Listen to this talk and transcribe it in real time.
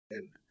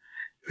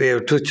We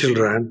have two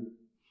children,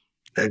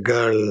 a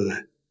girl,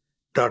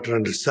 daughter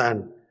and a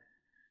son.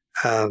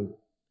 I'm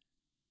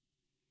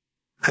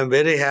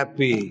very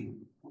happy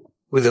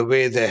with the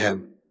way they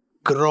have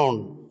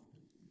grown.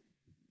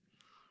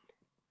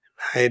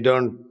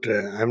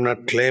 I'm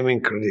not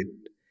claiming credit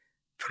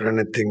for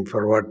anything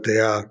for what they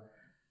are,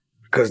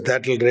 because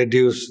that will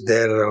reduce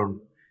their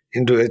own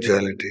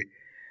individuality.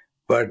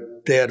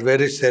 But they are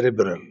very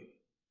cerebral.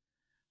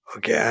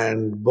 Okay,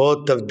 and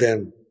both of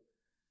them,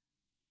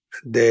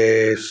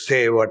 they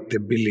say what they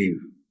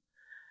believe,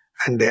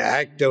 and they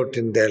act out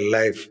in their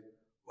life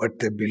what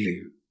they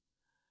believe.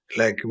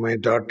 Like my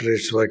daughter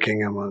is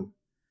working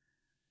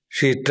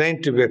she's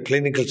trained to be a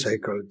clinical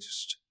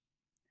psychologist.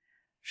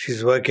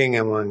 She's working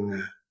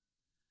among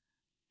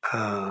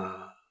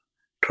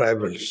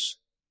tribals,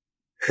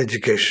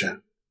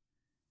 education,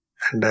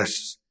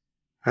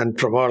 and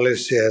from all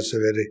this she has a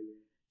very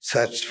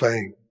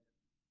satisfying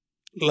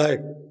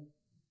life.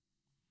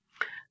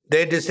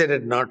 They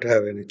decided not to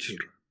have any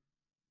children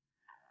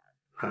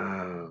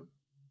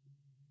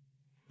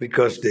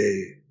because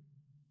they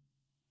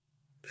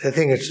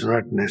think it's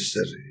not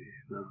necessary.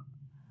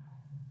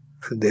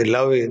 They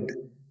love it.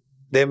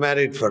 They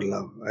married for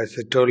love. As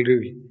I told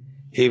you,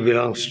 he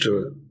belongs to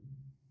a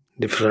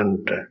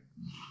different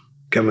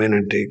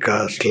community,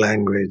 caste,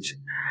 language.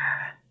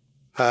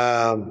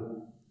 I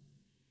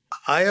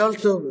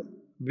also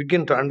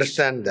begin to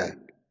understand that.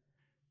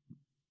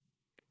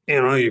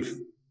 If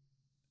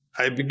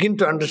I begin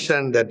to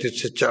understand that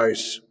it's a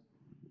choice,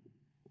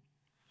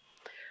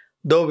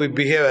 though we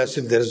behave as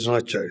if there is no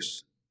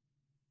choice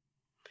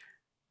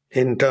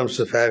in terms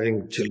of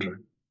having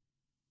children.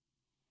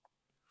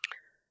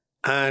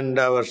 And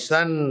our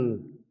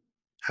son,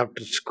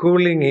 after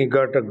schooling, he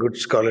got a good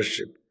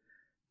scholarship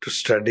to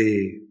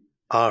study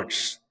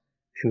arts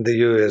in the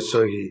US.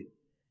 So he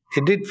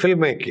did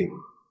filmmaking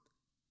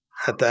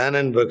at the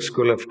Annenberg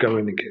School of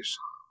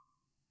Communication.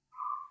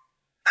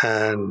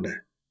 And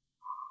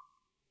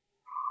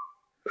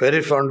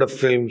very fond of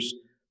films,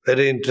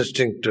 very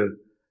interesting to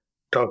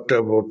talk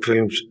about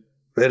films,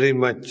 very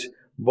much.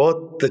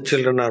 Both the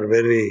children are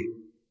very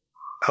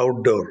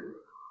outdoor.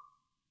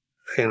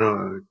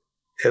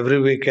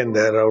 Every weekend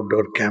they are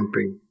outdoor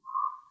camping.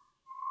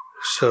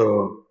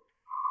 So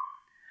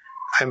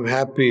I'm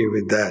happy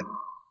with that,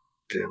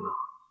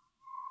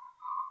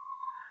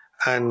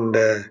 And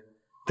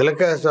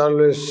Tilaka has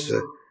always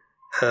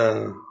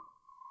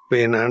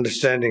been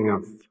understanding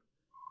of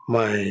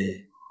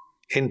my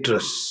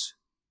interests,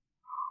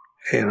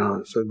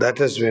 so that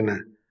has been a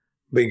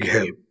big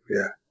help,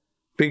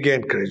 big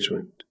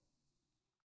encouragement.